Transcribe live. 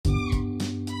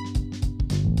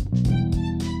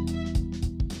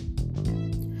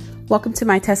Welcome to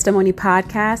my testimony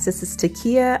podcast. This is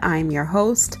Takia. I'm your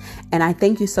host, and I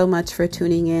thank you so much for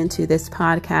tuning in to this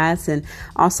podcast and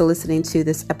also listening to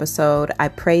this episode. I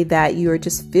pray that you are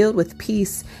just filled with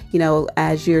peace,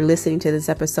 as you're listening to this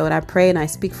episode. I pray and I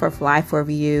speak forth life over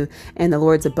you and the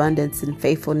Lord's abundance and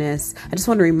faithfulness. I just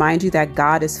want to remind you that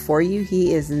God is for you.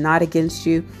 He is not against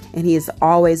you, and He is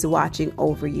always watching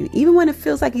over you. Even when it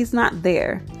feels like He's not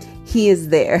there, He is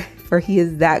there, for He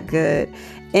is that good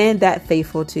and that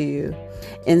faithful to you.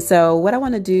 And so what I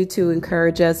want to do to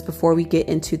encourage us before we get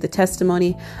into the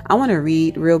testimony, I want to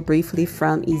read real briefly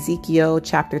from Ezekiel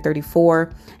chapter 34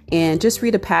 and just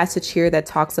read a passage here that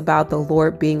talks about the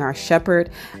Lord being our shepherd.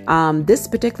 This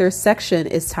particular section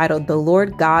is titled, "The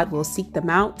Lord God Will Seek Them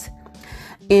Out."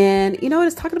 And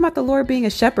it's talking about the Lord being a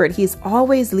shepherd. He's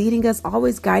always leading us,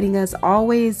 always guiding us,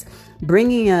 always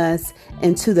bringing us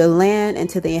into the land,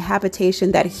 into the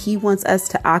habitation that He wants us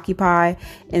to occupy.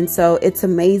 And so it's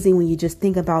amazing when you just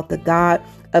think about the God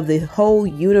of the whole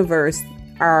universe,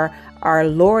 our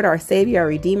Lord, our Savior, our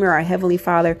Redeemer, our Heavenly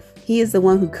Father. He is the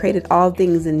one who created all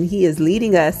things, and He is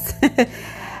leading us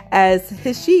as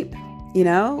His sheep.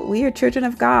 We are children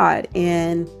of God.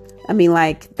 And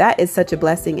that is such a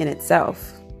blessing in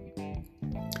itself.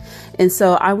 And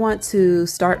so I want to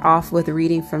start off with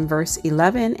reading from verse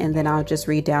 11, and then I'll just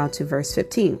read down to verse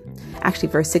 15, actually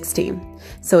verse 16.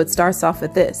 So it starts off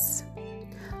with this.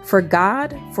 For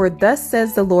thus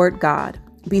says the Lord God,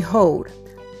 behold,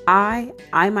 I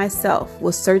myself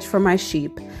will search for my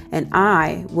sheep, and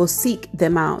I will seek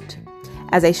them out.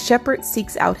 As a shepherd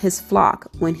seeks out his flock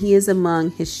when he is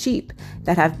among his sheep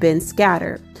that have been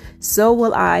scattered, so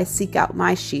will I seek out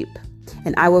my sheep.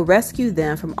 And I will rescue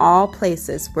them from all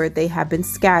places where they have been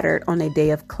scattered on a day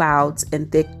of clouds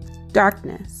and thick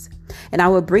darkness. And I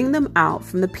will bring them out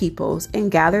from the peoples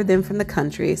and gather them from the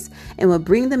countries and will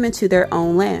bring them into their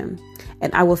own land.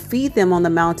 And I will feed them on the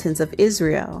mountains of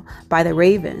Israel by the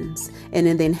ravens and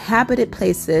in the inhabited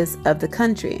places of the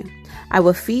country. I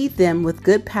will feed them with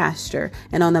good pasture,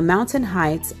 and on the mountain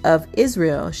heights of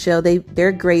Israel shall be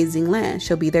their grazing land.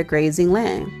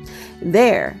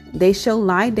 There they shall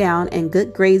lie down in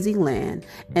good grazing land,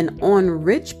 and on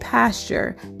rich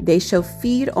pasture they shall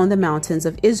feed on the mountains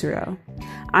of Israel.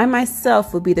 I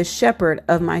myself will be the shepherd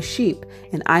of my sheep,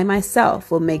 and I myself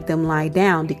will make them lie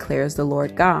down, declares the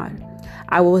Lord God.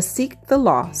 I will seek the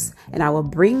lost, and I will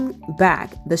bring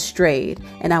back the strayed,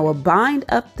 and I will bind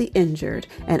up the injured,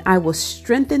 and I will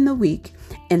strengthen the weak,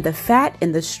 and the fat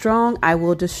and the strong I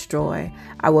will destroy.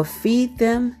 I will feed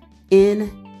them in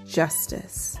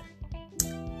justice.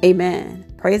 Amen.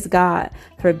 Praise God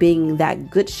for being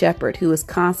that good shepherd who is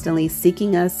constantly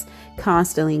seeking us,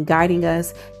 constantly guiding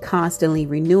us, constantly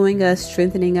renewing us,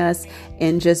 strengthening us,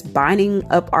 and just binding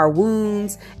up our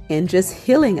wounds and just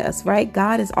healing us, right?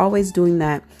 God is always doing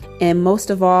that. And most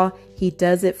of all, He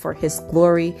does it for His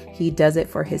glory. He does it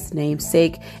for His name's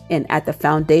sake. And at the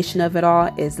foundation of it all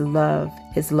is love,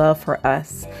 His love for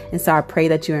us. And so I pray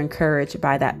that you're encouraged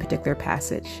by that particular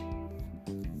passage.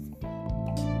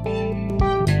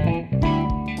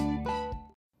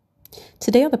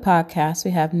 Today on the podcast,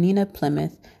 we have Nina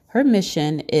Plymouth. Her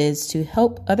mission is to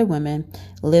help other women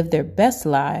live their best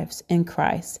lives in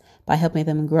Christ by helping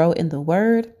them grow in the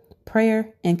Word,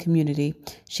 prayer, and community.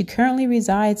 She currently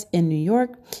resides in New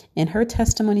York, and her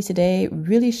testimony today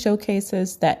really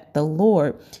showcases that the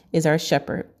Lord is our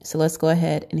shepherd. So let's go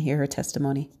ahead and hear her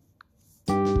testimony.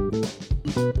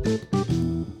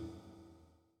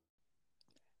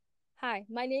 Hi,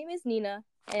 my name is Nina,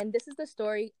 and this is the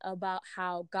story about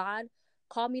how God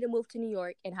called me to move to New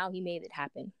York and how He made it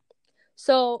happen.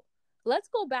 So let's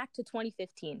go back to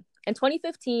 2015. In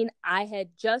 2015, I had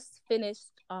just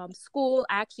finished school.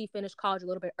 I actually finished college a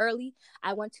little bit early.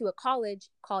 I went to a college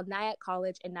called Nyack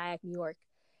College in Nyack, New York.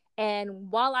 And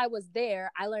while I was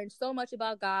there, I learned so much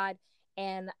about God,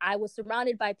 and I was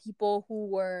surrounded by people who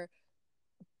were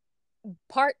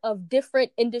part of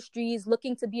different industries,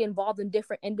 looking to be involved in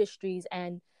different industries.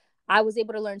 And I was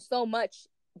able to learn so much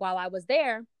while I was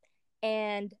there.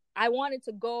 And I wanted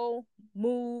to go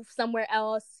move somewhere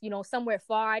else, somewhere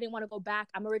far. I didn't want to go back.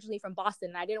 I'm originally from Boston,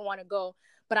 and I didn't want to go.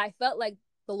 But I felt like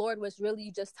the Lord was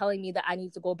really just telling me that I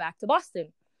need to go back to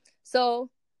Boston.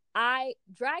 So I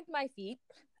dragged my feet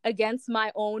against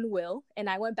my own will, and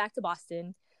I went back to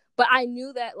Boston. But I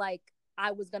knew that,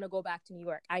 I was going to go back to New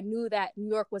York. I knew that New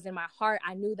York was in my heart.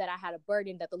 I knew that I had a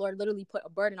burden, that the Lord literally put a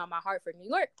burden on my heart for New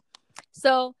York.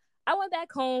 So I went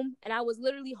back home, and I was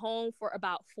literally home for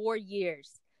about 4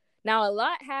 years. Now, a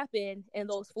lot happened in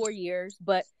those 4 years,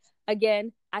 but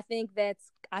again, I think that's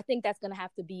going to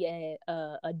have to be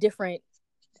a different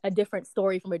a different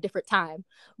story from a different time.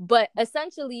 But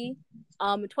essentially,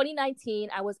 2019,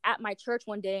 I was at my church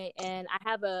one day, and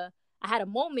I had a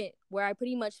moment where I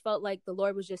pretty much felt like the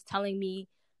Lord was just telling me,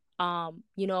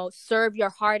 serve your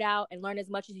heart out and learn as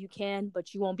much as you can,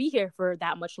 but you won't be here for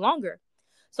that much longer.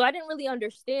 So I didn't really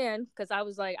understand, because I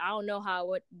was like, I don't know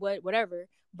how, whatever.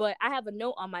 But I have a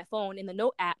note on my phone in the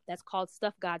note app that's called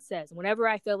Stuff God Says. Whenever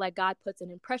I feel like God puts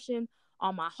an impression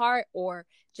on my heart, or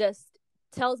just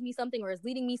tells me something, or is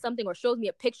leading me something, or shows me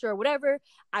a picture or whatever,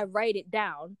 I write it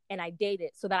down and I date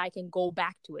it so that I can go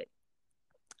back to it.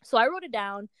 So I wrote it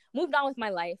down, moved on with my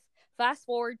life. Fast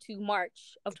forward to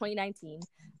March of 2019.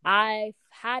 I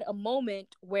had a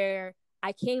moment where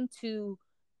I came to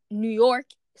New York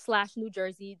 / New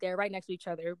Jersey. They're right next to each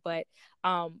other, but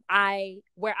I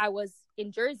was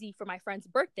in Jersey for my friend's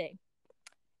birthday.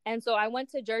 And so I went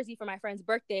to Jersey for my friend's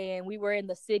birthday, and we were in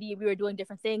the city, we were doing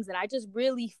different things, and I just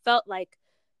really felt like,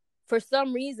 for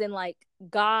some reason, like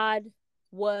God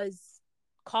was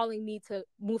calling me to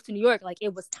move to New York. Like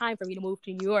it was time for me to move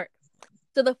to New York.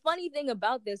 So the funny thing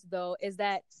about this, though, is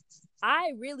that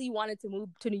I really wanted to move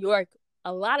to New York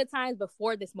a lot of times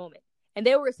before this moment. And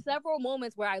there were several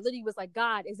moments where I literally was like,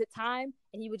 God, is it time?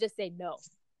 And he would just say no.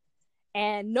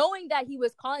 And knowing that he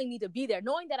was calling me to be there,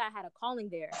 knowing that I had a calling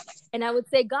there, and I would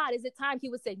say, God, is it time? He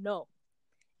would say no.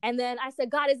 And then I said,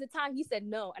 God, is it time? He said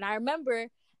no. And I remember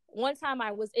one time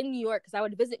I was in New York, because I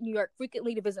would visit New York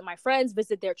frequently to visit my friends,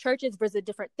 visit their churches, visit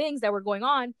different things that were going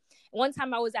on. One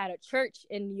time I was at a church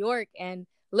in New York, and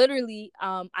literally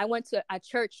I went to a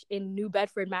church in New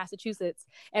Bedford, Massachusetts.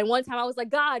 And one time I was like,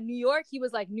 God, New York? He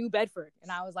was like, New Bedford.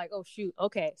 And I was like, oh, shoot.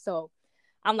 Okay. So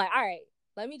I'm like, all right,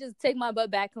 let me just take my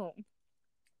butt back home.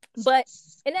 But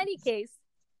in any case,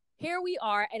 here we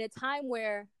are at a time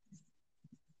where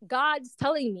God's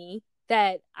telling me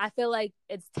that I feel like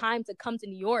it's time to come to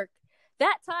New York.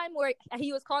 That time where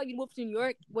he was calling me to move to New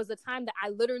York was the time that I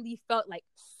literally felt like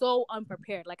so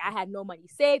unprepared. Like I had no money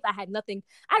saved. I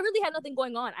really had nothing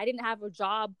going on. I didn't have a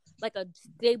job, like a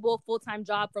stable full-time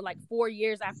job, for like 4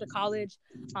 years after college.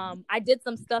 I did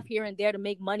some stuff here and there to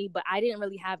make money, but I didn't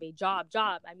really have a job.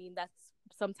 I mean, that's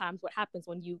sometimes what happens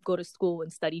when you go to school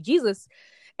and study Jesus.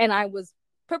 And I was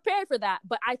prepared for that.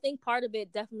 But I think part of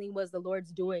it definitely was the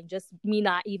Lord's doing, just me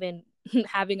not even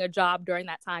having a job during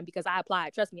that time, because I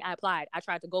applied. Trust me, I applied. I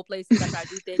tried to go places, I tried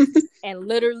to do things, and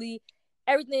literally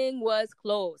everything was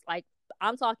closed. Like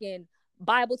I'm talking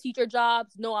Bible teacher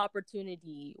jobs, no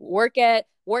opportunity. Work at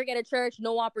a church,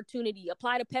 no opportunity.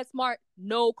 Apply to PetSmart,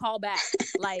 no call back.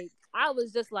 Like I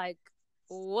was just like,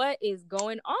 what is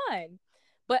going on?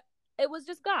 But it was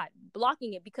just God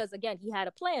blocking it, because again, he had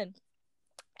a plan.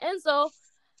 And so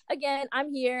again,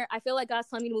 I'm here. I feel like God's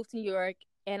telling me to move to New York,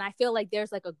 and I feel like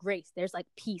there's like a grace, there's like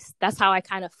peace. That's how I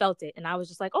kind of felt it. And I was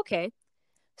just like, okay.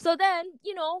 So then,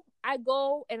 I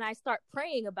go and I start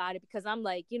praying about it, because I'm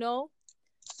like,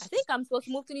 I think I'm supposed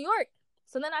to move to New York.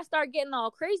 So then I start getting all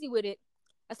crazy with it.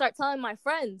 I start telling my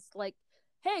friends, like,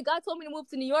 hey, God told me to move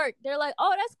to New York. They're like,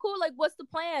 oh, that's cool. Like, what's the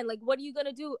plan? Like, what are you going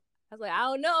to do? I was like, I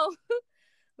don't know.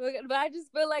 But I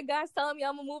just feel like God's telling me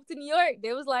I'm going to move to New York.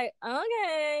 They was like,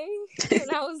 okay.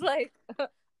 And I was like,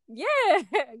 yeah,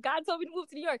 God told me to move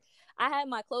to New York. I had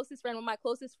one of my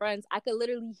closest friends. I could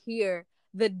literally hear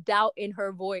the doubt in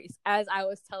her voice as I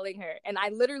was telling her. And I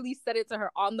literally said it to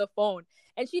her on the phone.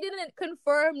 And she didn't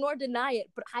confirm nor deny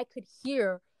it, but I could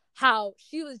hear how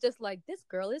she was just like, this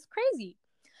girl is crazy.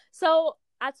 So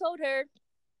I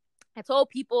told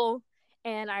people,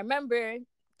 and I remember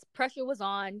pressure was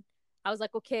on. I was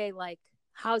like, okay, like,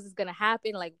 how is this going to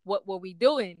happen? Like, what were we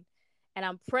doing? And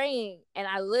I'm praying, and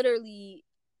I literally,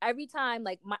 every time,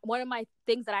 like, one of my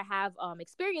things that I have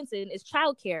experience in is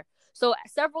childcare. So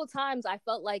several times I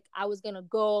felt like I was going to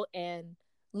go and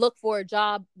look for a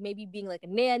job, maybe being like a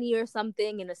nanny or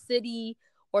something in a city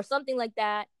or something like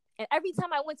that. And every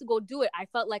time I went to go do it, I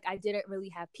felt like I didn't really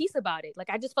have peace about it. Like,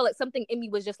 I just felt like something in me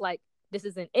was just like, this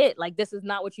isn't it. Like, this is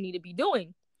not what you need to be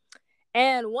doing.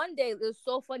 And one day, it was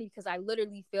so funny, because I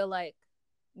literally feel like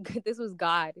this was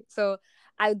God. So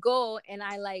I go and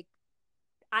I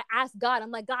asked God, I'm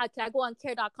like, God, can I go on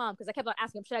care.com? Because I kept on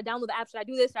asking him, should I download the app? Should I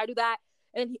do this? Should I do that?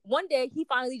 And one day he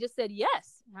finally just said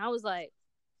yes. And I was like,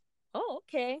 oh,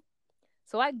 okay.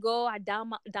 So I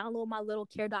download my little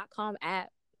care.com app.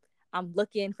 I'm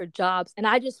looking for jobs, and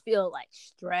I just feel like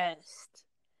stressed.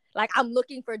 Like, I'm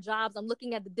looking for jobs. I'm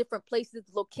looking at the different places,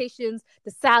 the locations,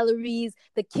 the salaries,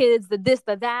 the kids, the this,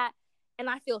 the that. And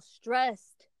I feel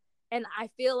stressed. And I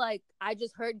feel like I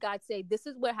just heard God say, this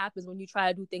is what happens when you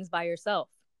try to do things by yourself.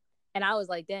 And I was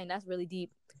like, dang, that's really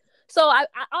deep. So I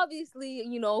obviously,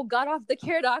 got off the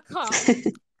care.com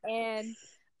and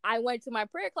I went to my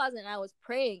prayer closet and I was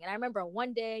praying. And I remember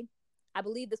one day, I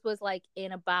believe this was like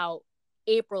in about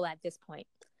April at this point.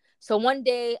 So one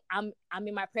day I'm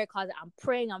in my prayer closet. I'm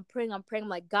praying. I'm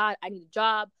like, God, I need a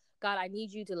job. God, I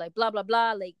need you to like blah blah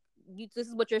blah. Like this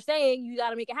is what you're saying. You got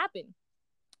to make it happen.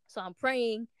 So I'm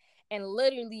praying, and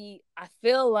literally I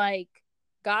feel like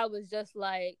God was just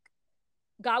like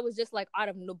God was just like out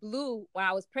of the blue when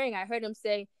I was praying. I heard him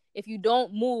say, if you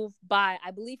don't move by,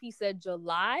 I believe he said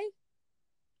July.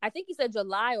 I think he said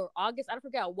July or August. I don't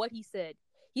forget what he said.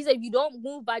 He said, if you don't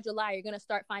move by July, you're going to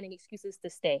start finding excuses to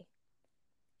stay.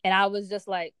 And I was just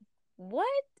like, what?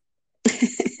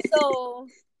 So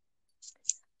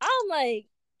I'm like,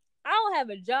 I don't have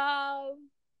a job.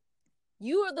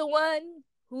 You are the one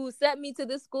who sent me to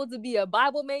this school to be a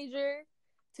Bible major,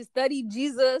 to study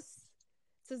Jesus,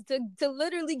 to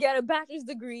literally get a bachelor's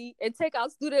degree and take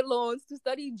out student loans to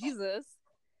study Jesus.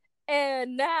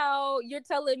 And now you're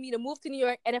telling me to move to New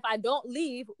York. And if I don't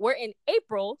leave, we're in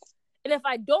April. And if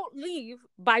I don't leave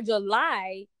by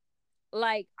July,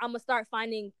 like I'm gonna start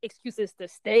finding excuses to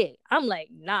stay. I'm like,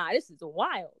 nah, this is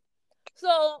wild.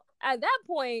 So at that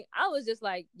point, I was just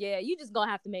like, yeah, you just gonna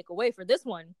have to make a way for this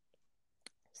one.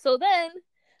 So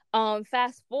then,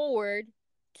 fast forward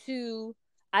to,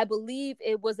 I believe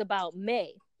it was about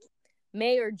May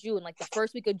or June, like the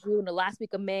first week of June, the last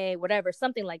week of May, whatever,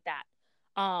 something like that.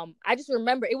 I just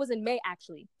remember it was in May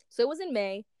actually. So it was in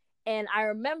May, and I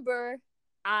remember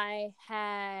I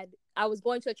was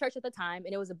going to a church at the time,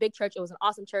 and it was a big church. It was an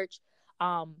awesome church.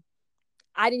 I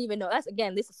didn't even know.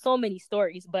 This is so many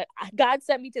stories, but God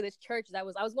sent me to this church I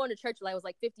was going to church like I was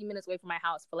like 15 minutes away from my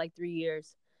house for like 3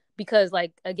 years, because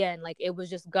like again, like it was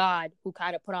just God who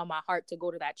kind of put on my heart to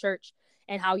go to that church,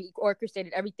 and how he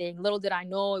orchestrated everything. Little did I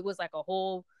know it was like a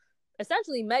whole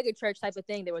essentially mega church type of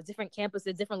thing. There were different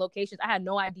campuses, different locations. I had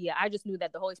no idea. I just knew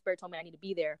that the Holy Spirit told me I need to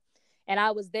be there. And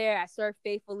I was there. I served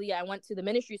faithfully. I went to the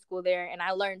ministry school there, and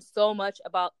I learned so much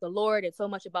about the Lord and so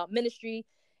much about ministry.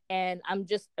 And I'm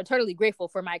just eternally grateful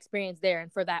for my experience there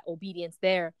and for that obedience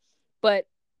there. But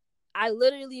I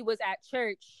literally was at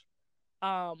church.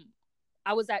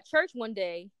 I was at church one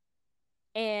day,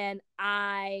 and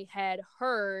I had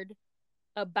heard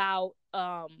about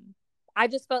I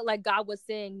just felt like God was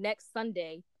saying next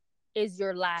Sunday is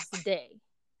your last day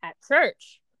at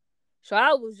church. So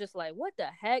I was just like, what the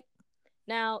heck?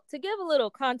 Now, to give a little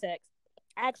context,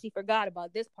 I actually forgot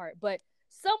about this part, but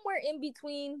somewhere in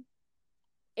between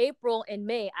April and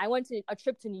May, I went to a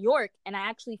trip to New York, and I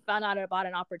actually found out about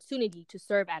an opportunity to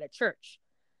serve at a church.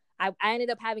 I ended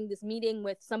up having this meeting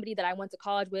with somebody that I went to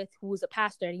college with who was a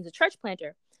pastor, and he's a church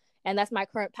planter. And that's my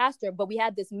current pastor. But we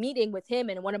had this meeting with him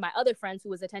and one of my other friends who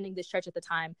was attending this church at the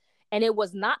time. And it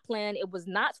was not planned. It was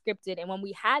not scripted. And when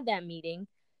we had that meeting,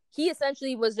 he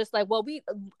essentially was just like,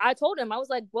 I told him, I was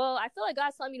like, well, I feel like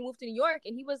God's telling me to move to New York.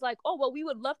 And he was like, oh, well, we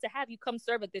would love to have you come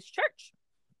serve at this church.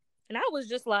 And I was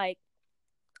just like,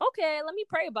 okay, let me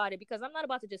pray about it, because I'm not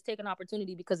about to just take an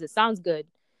opportunity because it sounds good.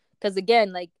 Because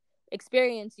again, like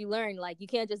experience, you learn, like you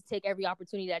can't just take every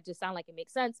opportunity that just sound like it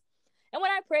makes sense. And when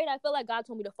I prayed, I feel like God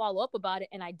told me to follow up about it,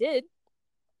 and I did.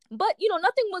 But,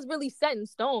 nothing was really set in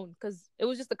stone, because it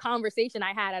was just a conversation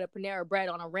I had at a Panera Bread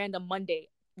on a random Monday,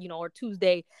 or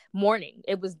Tuesday morning.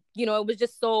 It was, it was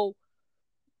just so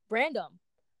random.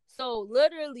 So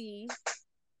literally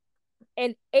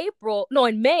in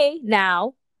May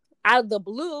now, out of the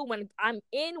blue, when I'm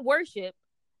in worship,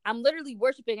 I'm literally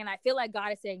worshiping, and I feel like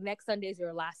God is saying, next Sunday is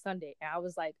your last Sunday. And I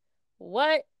was like,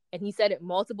 what? And he said it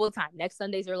multiple times. Next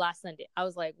Sunday's your last Sunday. I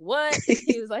was like, what?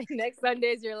 He was like, next Sunday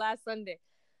is your last Sunday.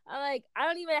 I'm like, I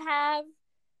don't even have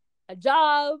a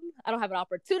job. I don't have an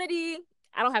opportunity.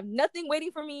 I don't have nothing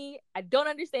waiting for me. I don't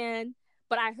understand.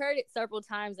 But I heard it several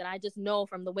times, and I just know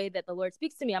from the way that the Lord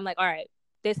speaks to me, I'm like, all right,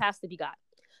 this has to be God.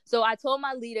 So I told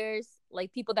my leaders,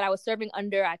 like people that I was serving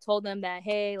under, I told them that,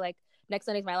 hey, like next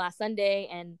Sunday is my last Sunday.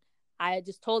 And I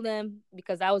just told them,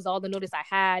 because that was all the notice I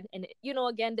had. And,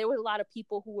 again, there were a lot of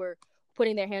people who were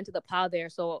putting their hand to the plow there.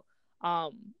 So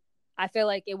I feel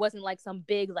like it wasn't like some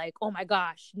big, like, oh my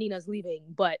gosh, Nina's leaving.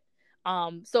 But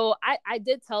so I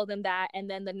did tell them that. And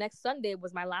then the next Sunday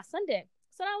was my last Sunday.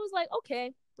 So I was like,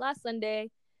 okay, last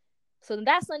Sunday. So then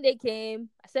that Sunday came.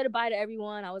 I said goodbye to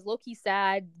everyone. I was low-key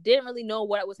sad. Didn't really know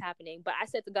what was happening. But I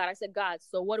said to God, God,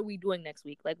 so what are we doing next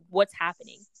week? Like, what's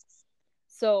happening?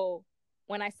 So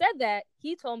when I said that,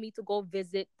 he told me to go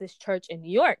visit this church in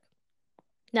New York.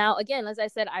 Now, again, as I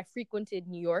said, I frequented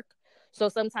New York. So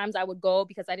sometimes I would go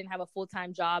because I didn't have a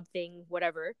full-time job thing,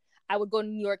 whatever. I would go to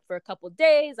New York for a couple of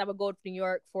days. I would go to New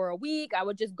York for a week. I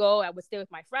would just go. I would stay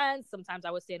with my friends. Sometimes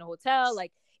I would stay in a hotel.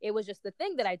 Like, it was just the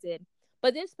thing that I did.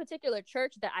 But this particular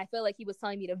church that I feel like he was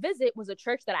telling me to visit was a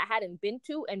church that I hadn't been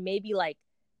to in maybe like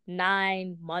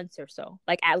 9 months or so,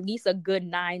 like at least a good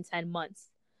 9-10 months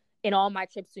in all my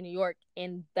trips to New York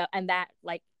in that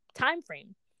like time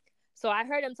frame. So I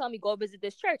heard him tell me go visit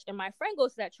this church, and my friend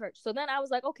goes to that church. So then I was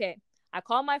like, okay. I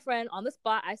called my friend on the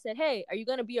spot. I said, hey, are you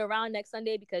going to be around next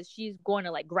Sunday? Because she's going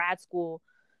to like grad school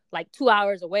like 2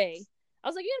 hours away. I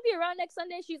was like, you going to be around next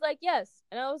Sunday? She's like, yes.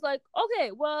 And I was like,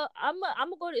 okay, well, I'm going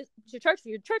to go to your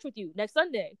church with you next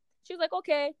Sunday. She was like,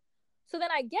 okay. So then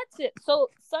so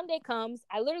Sunday comes.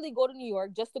 I literally go to New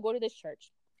York just to go to this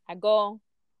church. I go,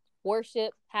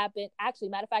 worship happened. Actually,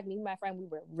 matter of fact, me and my friend, we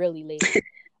were really late.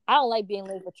 I don't like being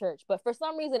late for church, but for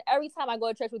some reason, every time I go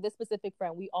to church with this specific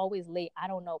friend, we always late. I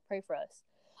don't know. Pray for us.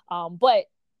 But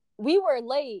we were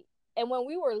late, and when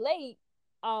we were late,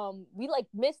 we like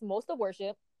missed most of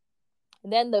worship.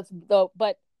 And then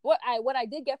but what I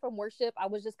did get from worship, I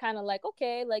was just kind of like,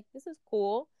 okay, like this is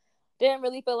cool. Didn't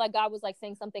really feel like God was like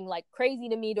saying something like crazy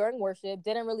to me during worship.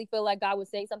 Didn't really feel like God was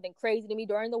saying something crazy to me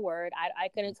during the word. I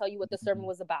couldn't tell you what the sermon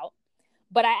was about,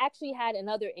 but I actually had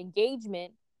another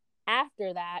engagement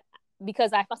after that,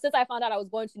 because since I found out I was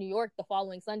going to New York the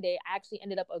following Sunday, I actually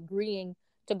ended up agreeing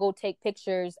to go take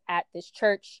pictures at this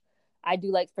church. I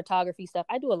do like photography stuff.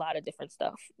 I do a lot of different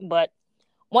stuff, but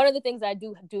one of the things I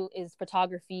do is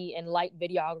photography and light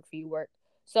videography work.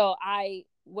 So I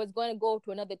was going to go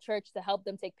to another church to help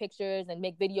them take pictures and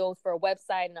make videos for a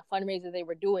website and a fundraiser they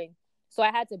were doing. So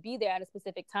I had to be there at a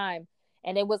specific time,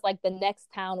 and it was like the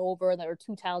next town over or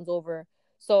 2 towns over.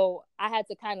 So I had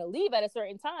to kind of leave at a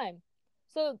certain time.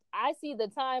 So I see the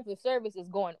time for service is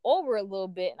going over a little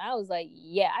bit, and I was like,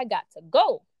 yeah, I got to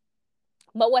go.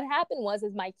 But what happened was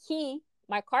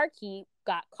my car key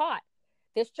got caught.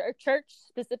 This church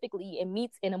specifically, it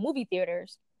meets in a movie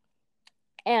theaters.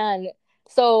 And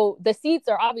so the seats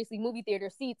are obviously movie theater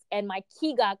seats, and my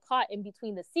key got caught in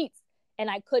between the seats, and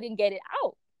I couldn't get it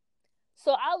out.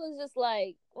 So I was just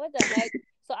like, what the heck?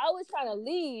 So I was trying to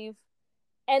leave,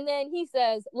 and then he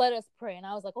says, let us pray. And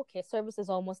I was like, okay, service is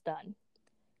almost done.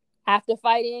 After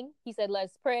fighting, he said,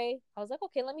 let's pray. I was like,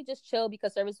 okay, let me just chill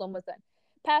because service is almost done.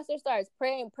 Pastor starts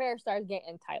praying, prayer starts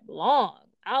getting type long.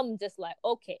 I'm just like,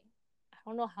 okay, I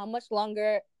don't know how much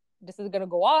longer this is going to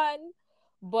go on,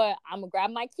 but I'm going to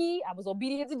grab my key. I was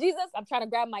obedient to Jesus. I'm trying to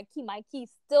grab my key. My key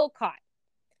still caught.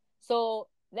 So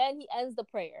then he ends the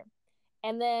prayer.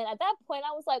 And then at that point,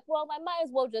 I was like, well, I might as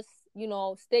well just,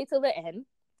 stay till the end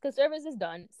because service is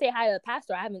done. Say hi to the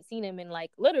pastor. I haven't seen him in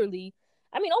like literally,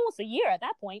 almost a year at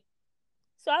that point.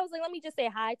 So I was like, let me just say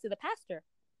hi to the pastor.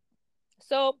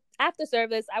 So after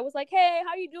service, I was like, hey,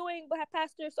 how you doing,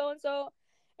 Pastor so-and-so?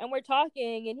 And we're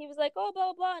talking, and he was like, oh, blah,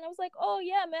 blah, blah. And I was like, oh,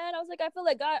 yeah, man. I was like, I feel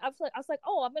like God, I was like,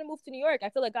 oh, I'm going to move to New York. I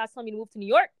feel like God's telling me to move to New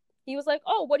York. He was like,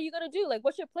 oh, what are you going to do? Like,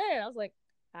 what's your plan? I was like,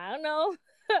 I don't know.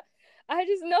 I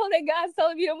just know that God's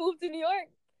telling me to move to New York.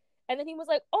 And then he was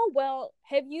like, oh, well,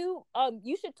 have you,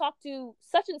 you should talk to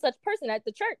such and such person at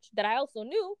the church that I also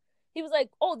knew. He was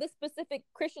like, oh, this specific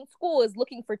Christian school is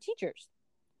looking for teachers.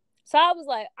 So I was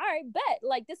like, all right, bet.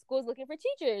 Like, this school is looking for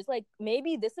teachers. Like,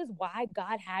 maybe this is why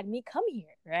God had me come here,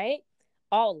 right?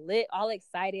 All lit, all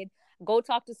excited. Go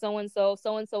talk to so-and-so.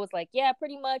 So-and-so was like, yeah,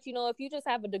 pretty much, if you just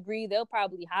have a degree, they'll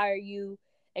probably hire you,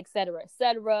 et cetera, et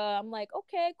cetera. I'm like,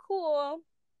 okay, cool.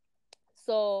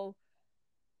 So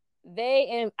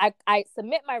I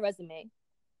submit my resume.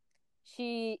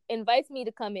 She invites me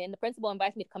to come in. The principal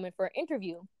invites me to come in for an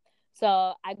interview.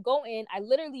 So I go in. I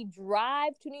literally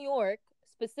drive to New York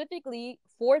specifically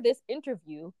for this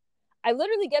interview. I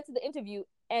literally get to the interview,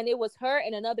 and it was her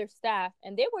and another staff,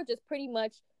 and they were just pretty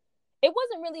much, it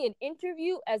wasn't really an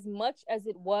interview as much as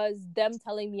it was them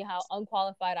telling me how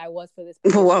unqualified I was for this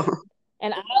position. Whoa.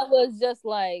 And I was just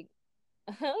like,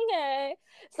 okay.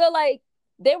 So like,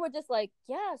 they were just like,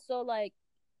 yeah, so like,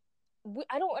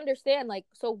 I don't understand, like,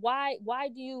 so why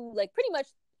do you, like, pretty much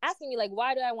asking me, like,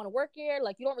 why do I want to work here?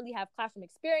 Like, you don't really have classroom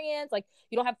experience. Like,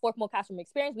 you don't have formal classroom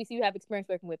experience. We see you have experience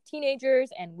working with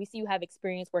teenagers, and we see you have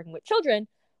experience working with children,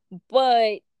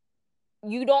 but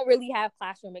you don't really have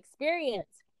classroom experience.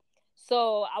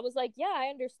 So I was like, yeah, I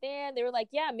understand. They were like,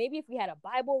 yeah, maybe if we had a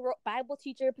Bible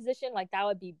teacher position, like, that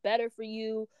would be better for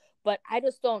you. But I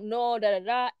just don't know,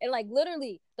 And like,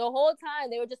 literally the whole time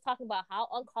they were just talking about how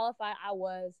unqualified I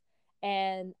was.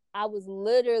 And I was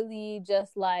literally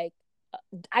just like,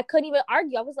 I couldn't even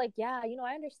argue. I was like, yeah,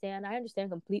 I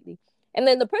understand completely. And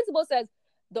then the principal says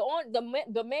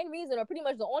the main reason, or pretty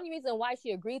much the only reason why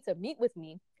she agreed to meet with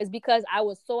me, is because I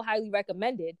was so highly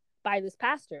recommended by this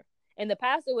pastor. And the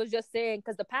pastor was just saying,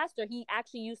 because the pastor, he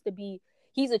actually used to be,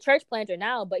 he's a church planter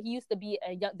now, but he used to be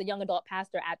the young adult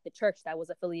pastor at the church that was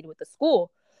affiliated with the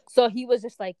school. So he was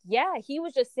just like, yeah, he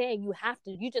was just saying you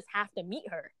just have to meet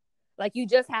her. Like, you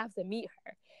just have to meet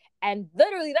her. And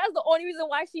literally, that's the only reason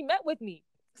why she met with me.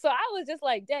 So I was just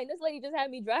like, dang, this lady just had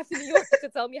me drive to New York to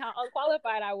tell me how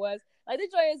unqualified I was. Like,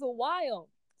 this joy is wild.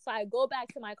 So I go back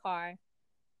to my car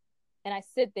and I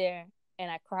sit there and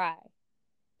I cry.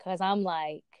 Because I'm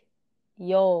like,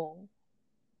 yo,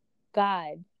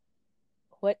 God,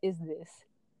 what is this?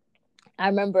 I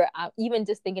remember even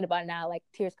just thinking about it now, like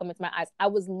tears coming to my eyes. I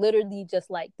was literally just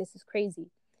like, this is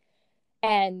crazy.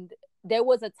 And there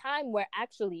was a time where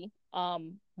actually,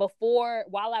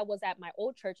 while I was at my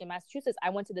old church in Massachusetts, I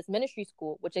went to this ministry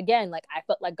school, which again, like I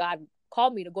felt like God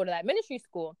called me to go to that ministry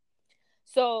school.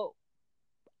 So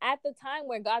at the time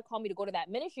where God called me to go to that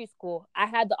ministry school, I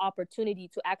had the opportunity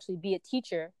to actually be a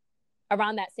teacher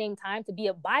around that same time, to be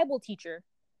a Bible teacher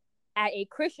at a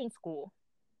Christian school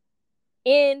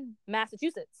in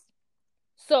Massachusetts.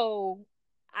 So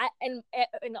I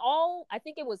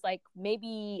think it was like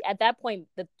maybe at that point,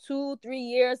 the 2-3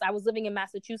 years I was living in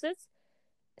Massachusetts,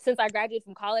 since I graduated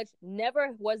from college, never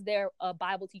was there a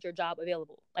Bible teacher job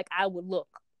available. Like, I would look,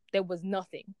 there was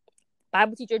nothing.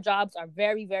 Bible teacher jobs are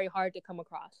very, very hard to come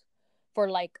across for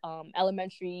like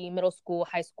elementary, middle school,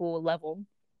 high school level.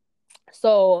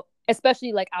 So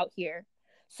especially like out here.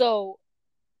 So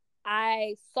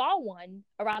I saw one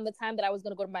around the time that I was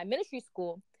going to go to my ministry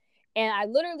school. And I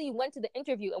literally went to the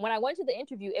interview. And when I went to the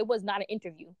interview, it was not an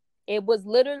interview. It was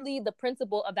literally the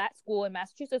principal of that school in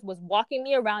Massachusetts was walking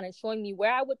me around and showing me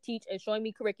where I would teach and showing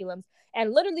me curriculums,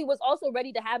 and literally was also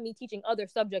ready to have me teaching other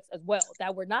subjects as well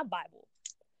that were not Bible.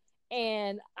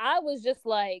 And I was just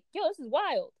like, yo, this is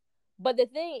wild. But the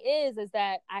thing is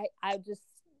that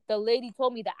the lady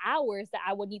told me the hours that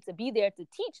I would need to be there to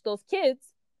teach those kids,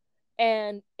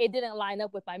 and it didn't line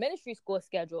up with my ministry school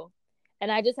schedule.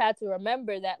 And I just had to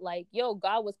remember that, like, yo,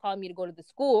 God was calling me to go to the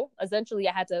school. Essentially,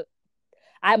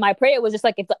 my prayer was just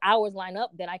like, if the hours line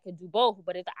up, then I could do both.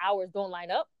 But if the hours don't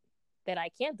line up, then I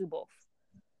can't do both.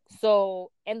 So,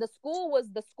 and the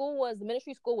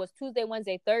ministry school was Tuesday,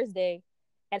 Wednesday, Thursday.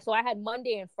 And so I had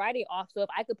Monday and Friday off. So if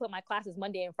I could put my classes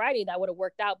Monday and Friday, that would have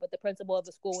worked out. But the principal of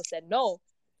the school said no.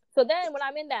 So then when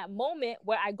I'm in that moment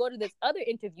where I go to this other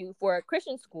interview for a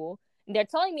Christian school, and they're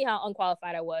telling me how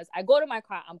unqualified I was, I go to my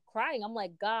car, I'm crying. I'm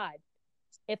like, God,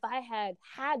 if I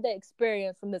had the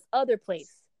experience from this other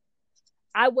place,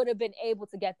 I would have been able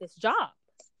to get this job.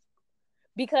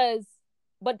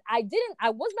 But I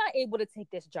was not able to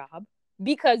take this job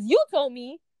because you told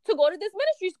me to go to this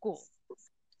ministry school.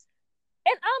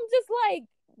 And I'm just like,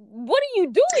 what are you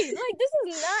doing? Like,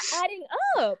 this is not adding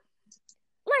up.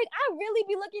 Like, I really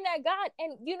be looking at God.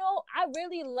 And, I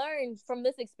really learned from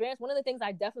this experience. One of the things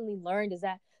I definitely learned is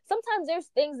that sometimes there's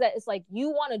things that it's like you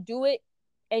want to do it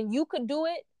and you could do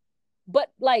it,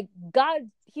 but like God,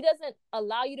 he doesn't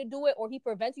allow you to do it, or he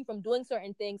prevents you from doing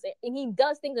certain things. And he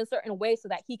does things in certain ways so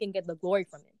that he can get the glory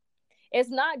from it. It's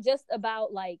not just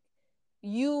about like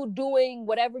you doing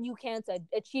whatever you can to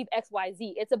achieve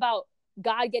XYZ. It's about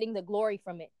God getting the glory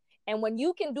from it. And when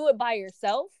you can do it by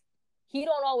yourself, he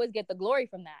don't always get the glory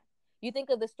from that. You think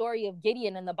of the story of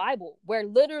Gideon in the Bible, where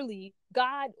literally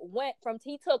God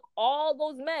he took all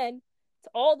those men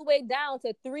all the way down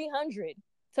to 300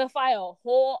 to fight a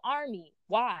whole army.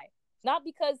 Why? Not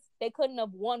because they couldn't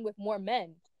have won with more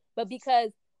men, but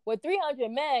because with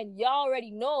 300 men, y'all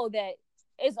already know that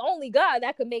it's only God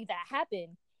that could make that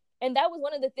happen. And that was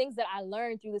one of the things that I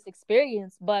learned through this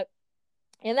experience. But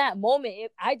in that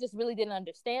moment, I just really didn't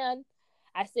understand.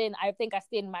 I think I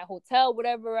stayed in my hotel,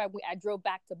 whatever. I drove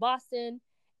back to Boston.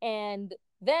 And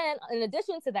then in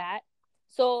addition to that,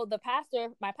 so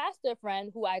my pastor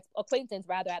friend, acquaintance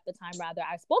at the time,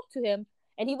 I spoke to him,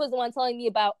 and he was the one telling me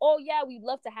about, oh yeah, we'd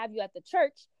love to have you at the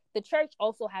church. The church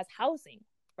also has housing,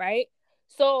 right?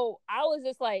 So I was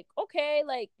just like, okay,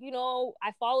 like,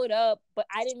 I followed up, but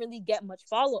I didn't really get much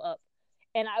follow up.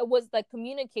 And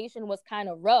communication was kind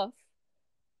of rough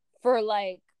for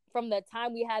like, from the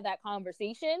time we had that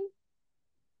conversation,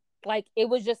 like it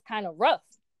was just kind of rough.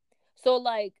 So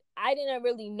like, I didn't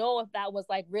really know if that was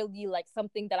like really like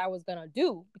something that I was gonna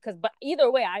do, but either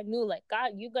way, I knew like,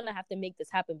 God, you're gonna have to make this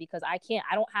happen, because I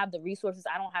don't have the resources,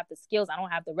 I don't have the skills, I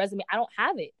don't have the resume, I don't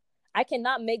have it. I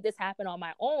cannot make this happen on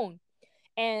my own.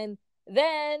 And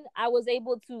then I was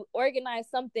able to organize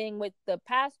something with the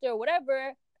pastor or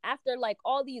whatever after like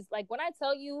all these, like when I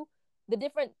tell you the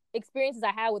different experiences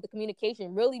I had with the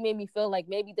communication really made me feel like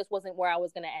maybe this wasn't where I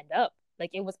was going to end up. Like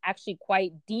it was actually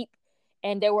quite deep.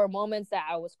 And there were moments that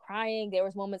I was crying. There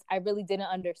was moments I really didn't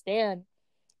understand.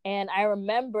 And I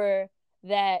remember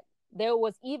that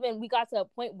we got to a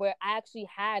point where I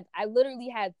literally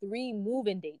had 3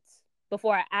 move-in dates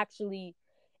before I actually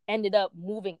ended up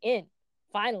moving in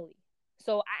finally.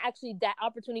 So I actually, that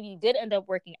opportunity did end up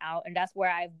working out, and that's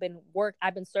where I've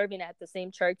been serving at the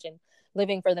same church and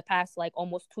living for the past like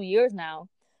almost 2 years now.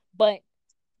 But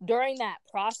during that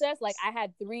process, like I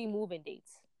had 3 move-in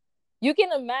dates. You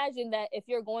can imagine that if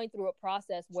you're going through a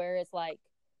process where it's like,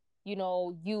 you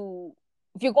know,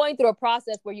 if you're going through a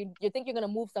process where you think you're gonna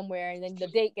move somewhere and then the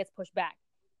date gets pushed back,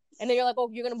 and then you're like, oh,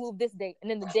 you're gonna move this date, and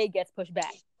then the date gets pushed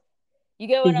back. You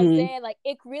get what I'm Mm-hmm. saying? Like,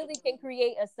 it really can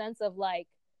create a sense of like,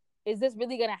 is this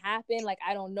really gonna happen? Like,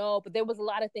 I don't know. But there was a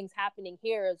lot of things happening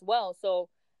here as well, so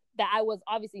that I was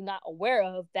obviously not aware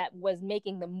of, that was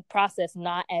making the process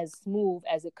not as smooth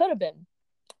as it could have been.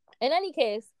 In any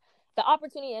case, the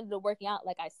opportunity ended up working out,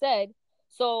 like I said.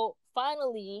 So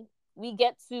finally, we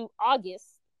get to August,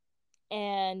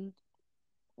 and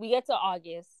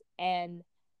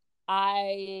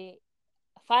I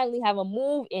finally have a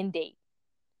move-in date.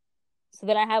 So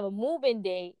then I have a move-in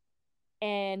date,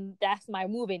 and that's my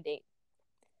move-in date.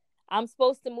 I'm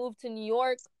supposed to move to New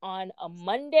York on a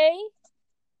Monday,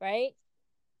 right?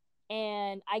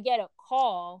 And I get a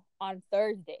call on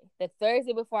Thursday, the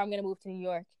Thursday before I'm going to move to New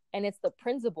York. And it's the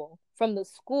principal from the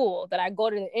school that I go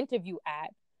to the interview at,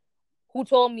 who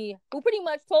pretty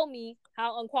much told me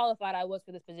how unqualified I was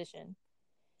for this position.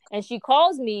 And she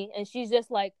calls me and she's just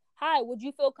like, hi, would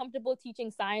you feel comfortable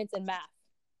teaching science and math?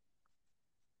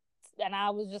 And I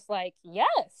was just like,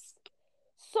 yes.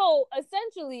 So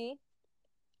essentially,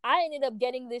 I ended up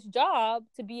getting this job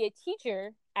to be a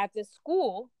teacher at this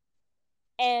school,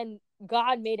 and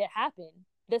God made it happen.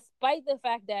 Despite the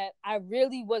fact that I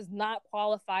really was not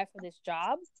qualified for this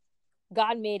job,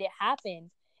 God made it happen.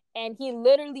 And he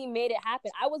literally made it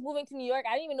happen. I was moving to New York.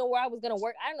 I didn't even know where I was going to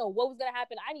work. I didn't know what was going to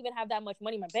happen. I didn't even have that much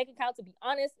money in my bank account, to be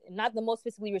honest. Not the most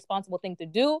fiscally responsible thing to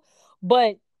do.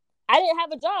 But I didn't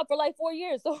have a job for like 4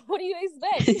 years. So what do you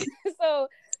expect? So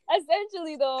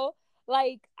essentially, though,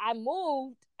 like I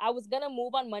was going to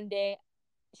move on Monday.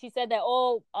 She said that,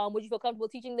 would you feel comfortable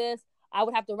teaching this? I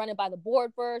would have to run it by the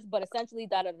board first, but essentially,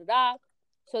 da da da da.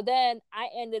 So then I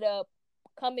ended up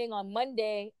coming on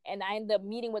Monday, and I ended up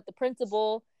meeting with the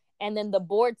principal, and then the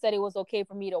board said it was okay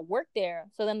for me to work there.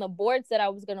 So then the board said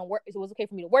it was okay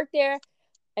for me to work there,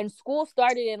 and school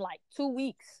started in like 2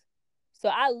 weeks. So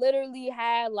I literally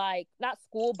had like, not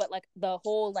school, but like the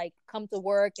whole like come to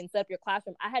work and set up your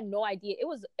classroom. I had no idea.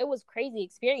 It was crazy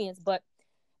experience, but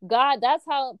God, that's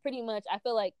how pretty much I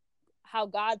feel like how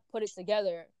God put it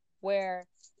together, where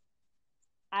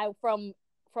I from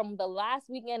the last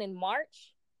weekend in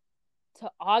March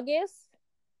to August,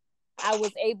 I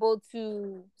was able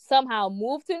to somehow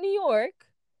move to New York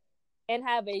and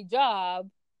have a job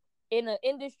in an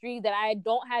industry that I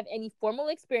don't have any formal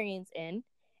experience in,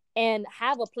 and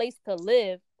have a place to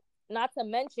live. Not to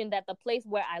mention that the place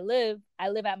where I live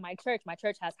at my church. My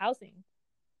church has housing.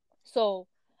 So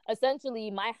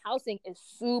essentially, my housing is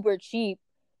super cheap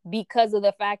because of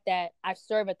the fact that I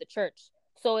serve at the church.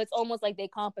 So it's almost like they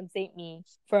compensate me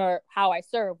for how I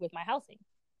serve with my housing.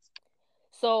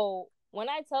 So when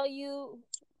I tell you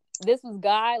this was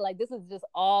God, like this is just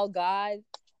all God,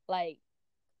 like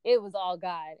it was all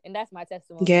God. And that's my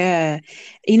testimony. Yeah.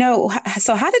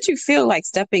 So how did you feel like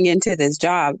stepping into this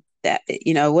job that,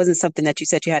 wasn't something that you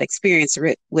said you had experience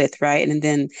with, right? And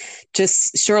then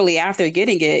just shortly after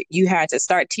getting it, you had to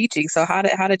start teaching. So how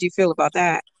did you feel about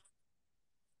that?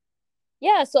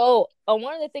 Yeah, so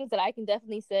one of the things that I can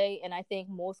definitely say, and I think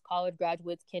most college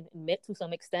graduates can admit to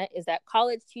some extent, is that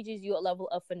college teaches you a level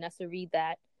of finessery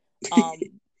that um,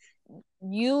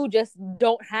 you just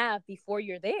don't have before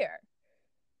you're there.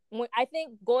 I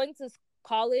think going to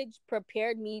college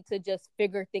prepared me to just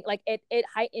figure things, like it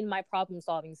heightened my problem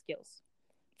solving skills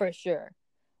for sure.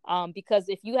 Because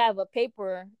if you have a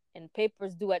paper and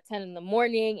papers due at 10 in the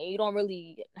morning and you don't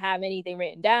really have anything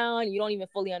written down, you don't even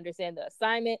fully understand the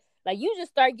assignment, like you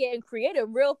just start getting creative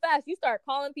real fast. You start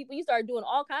calling people, you start doing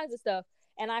all kinds of stuff.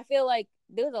 And I feel like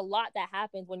there's a lot that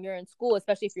happens when you're in school,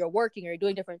 especially if you're working or you're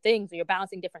doing different things or you're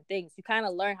balancing different things. You kind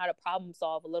of learn how to problem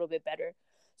solve a little bit better.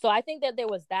 So I think that there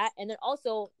was that. And then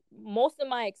also most of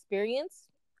my experience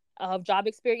of job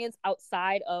experience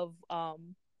outside, I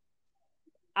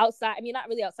mean, not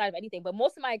really outside of anything, but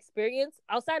most of my experience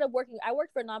outside of working, I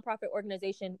worked for a nonprofit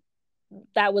organization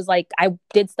that was like, I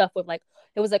did stuff with like,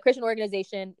 it was a Christian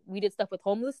organization. We did stuff with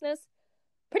homelessness.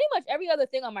 Pretty much every other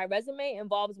thing on my resume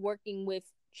involves working with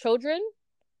children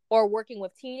or working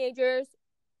with teenagers.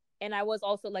 And I was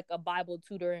also like a Bible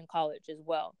tutor in college as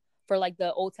well for like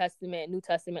the Old Testament, New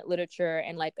Testament literature,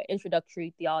 and like an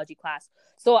introductory theology class.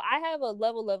 So I have a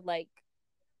level of like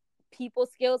people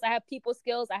skills. I have people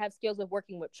skills. I have skills with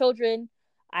working with children.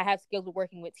 I have skills with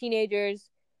working with teenagers.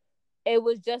 it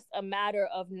was just a matter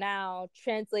of now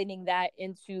translating that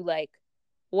into like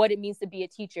what it means to be a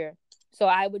teacher. So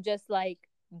I would just like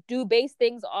do base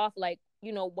things off like,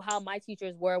 you know, how my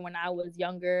teachers were when I was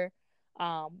younger.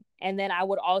 And then I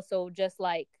would also just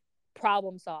like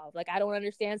problem solve. Like I don't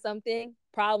understand something,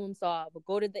 problem solve,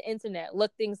 go to the internet,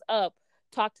 look things up,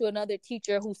 talk to another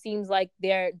teacher who seems like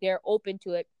they're open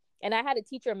to it. And I had a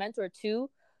teacher mentor too.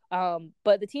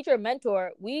 But the teacher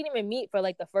mentor, we didn't even meet for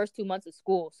like the first 2 months of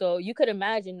school. So you could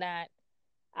imagine that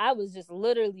I was just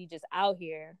literally just out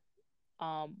here.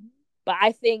 But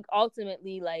I think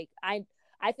ultimately, like I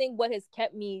think what has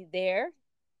kept me there,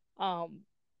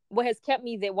 what has kept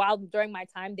me there while during my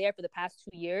time there for the past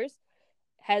 2 years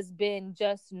has been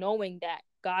just knowing that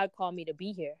God called me to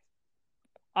be here.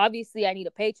 Obviously, I need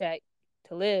a paycheck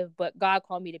to live, but God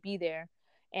called me to be there.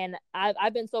 And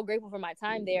I've been so grateful for my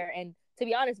time there. And to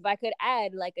be honest, if I could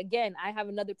add, like, again, I have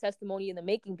another testimony in the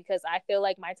making because I feel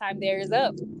like my time there is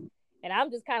up. And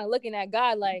I'm just kind of looking at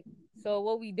God like, so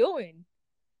what we doing?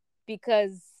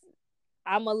 Because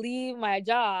I'm going to leave my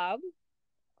job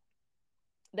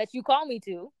that you called me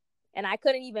to. And I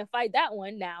couldn't even fight that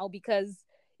one now because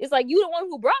it's like, you the one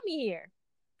who brought me here.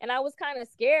 And I was kind of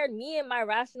scared. Me and my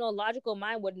rational, logical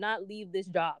mind would not leave this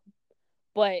job.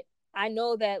 But I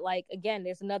know that, like, again,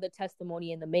 there's another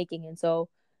testimony in the making. And so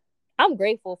I'm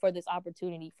grateful for this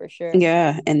opportunity for sure.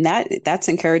 Yeah. And that's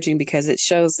encouraging because it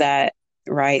shows that,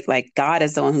 right, like God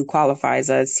is the one who qualifies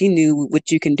us. He knew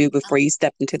what you can do before you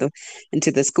stepped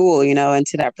into the school, you know,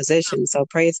 into that position. So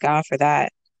praise God for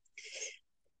that.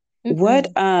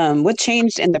 Mm-hmm. What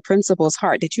changed in the principal's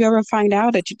heart? Did you ever find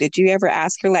out? Did you ever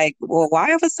ask her like, well,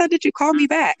 why all of a sudden did you call me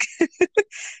back?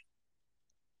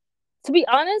 To be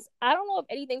honest, I don't know if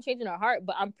anything changed in her heart,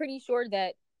 but I'm pretty sure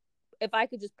that if I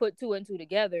could just put two and two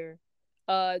together,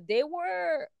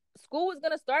 school was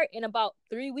gonna start in about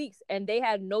 3 weeks, and they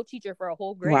had no teacher for a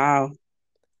whole grade. Wow.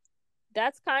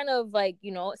 That's kind of like,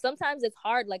 you know, sometimes it's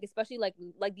hard, like especially like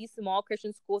these small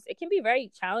Christian schools, it can be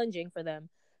very challenging for them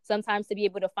sometimes to be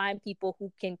able to find people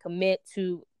who can commit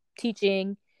to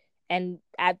teaching and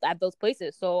at those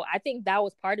places. So I think that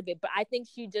was part of it. But I think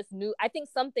she just knew, I think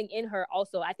something in her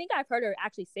also, I think I've heard her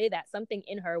actually say that something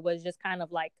in her was just kind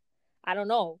of like, I don't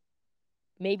know,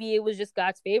 maybe it was just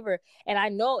God's favor. And I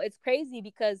know it's crazy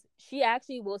because she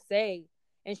actually will say,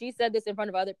 and she said this in front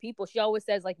of other people, she always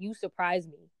says like, you surprise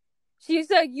me. She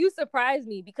said, you surprised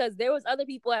me, because there was other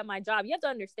people at my job. You have to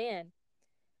understand,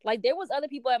 like there was other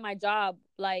people at my job,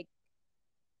 like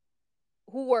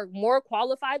who were more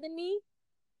qualified than me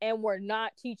and were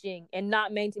not teaching and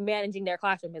not managing their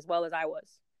classroom as well as I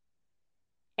was.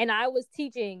 And I was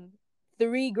teaching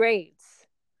 3 grades.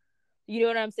 You know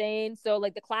what I'm saying? So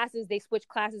like the classes, they switch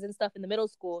classes and stuff in the middle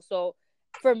school. So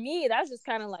for me, that's just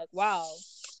kind of like, wow.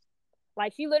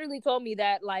 Like she literally told me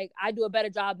that like I do a better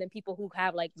job than people who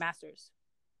have like masters.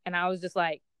 And I was just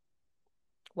like,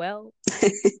 well,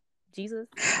 Jesus.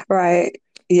 Right.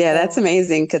 Yeah, that's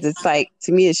amazing because it's like,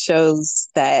 to me, it shows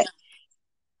that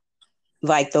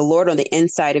like the Lord on the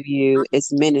inside of you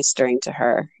is ministering to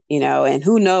her, you know, and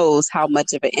who knows how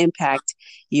much of an impact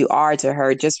you are to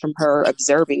her just from her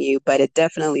observing you. But it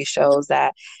definitely shows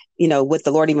that, you know, with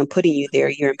the Lord even putting you there,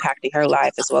 you're impacting her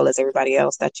life as well as everybody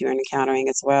else that you're encountering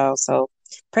as well. So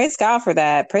praise God for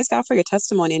that. Praise God for your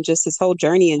testimony and just his whole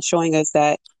journey and showing us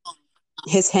that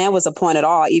his hand was upon it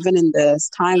all, even in the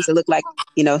times it looked like,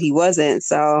 you know, he wasn't.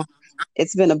 So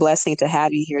it's been a blessing to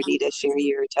have you here, Nita, share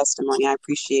your testimony. I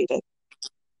appreciate it.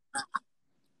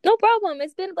 No problem.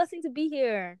 It's been a blessing to be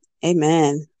here.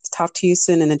 Amen. Talk to you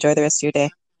soon and enjoy the rest of your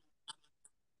day.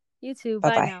 You too.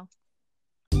 Bye-bye. Bye now.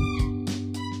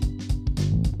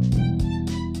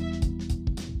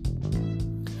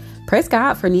 Praise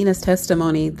God for Nina's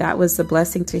testimony. That was a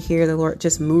blessing to hear the Lord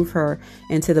just move her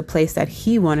into the place that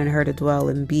he wanted her to dwell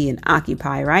and be and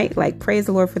occupy, right? Like, praise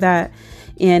the Lord for that.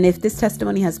 And if this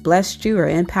testimony has blessed you or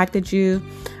impacted you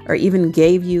or even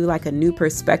gave you like a new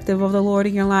perspective of the Lord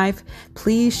in your life,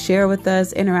 please share with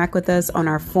us, interact with us on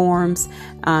our forums.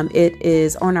 It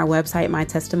is on our website,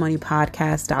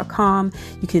 mytestimonypodcast.com.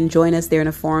 You can join us there in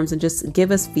the forums and just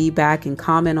give us feedback and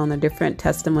comment on the different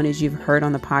testimonies you've heard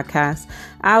on the podcast.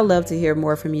 I'd love to hear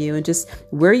more from you and just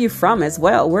where are you from as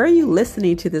well? Where are you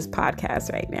listening to this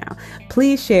podcast right now?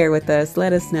 Please share with us.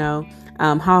 Let us know.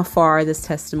 how far this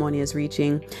testimony is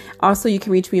reaching. Also, you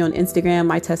can reach me on Instagram,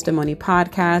 My Testimony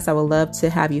Podcast. I would love to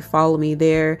have you follow me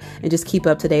there and just keep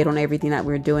up to date on everything that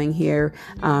we're doing here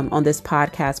on this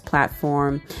podcast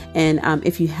platform. And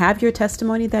if you have your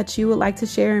testimony that you would like to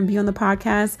share and be on the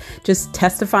podcast, just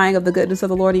testifying of the goodness of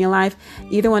the Lord in your life,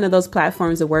 either one of those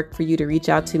platforms will work for you to reach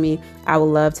out to me. I would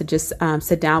love to just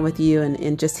sit down with you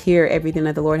and just hear everything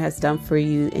that the Lord has done for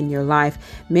you in your life.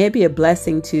 May it be a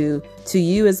blessing to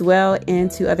you as well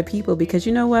and to other people, because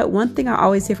you know what? One thing I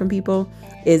always hear from people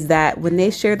is that when they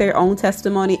share their own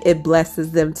testimony, it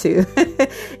blesses them too.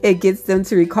 It gets them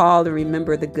to recall and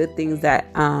remember the good things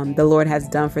that the Lord has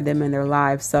done for them in their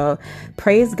lives. So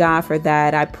praise God for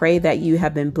that. I pray that you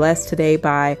have been blessed today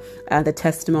by the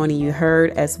testimony you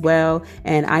heard as well.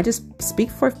 And I just speak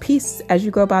forth peace as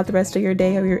you go about the rest of your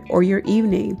day or your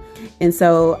evening. And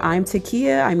so I'm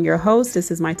Takia. I'm your host. This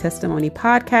is My Testimony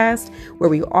Podcast, where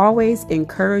we always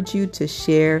encourage you to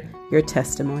share your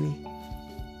testimony.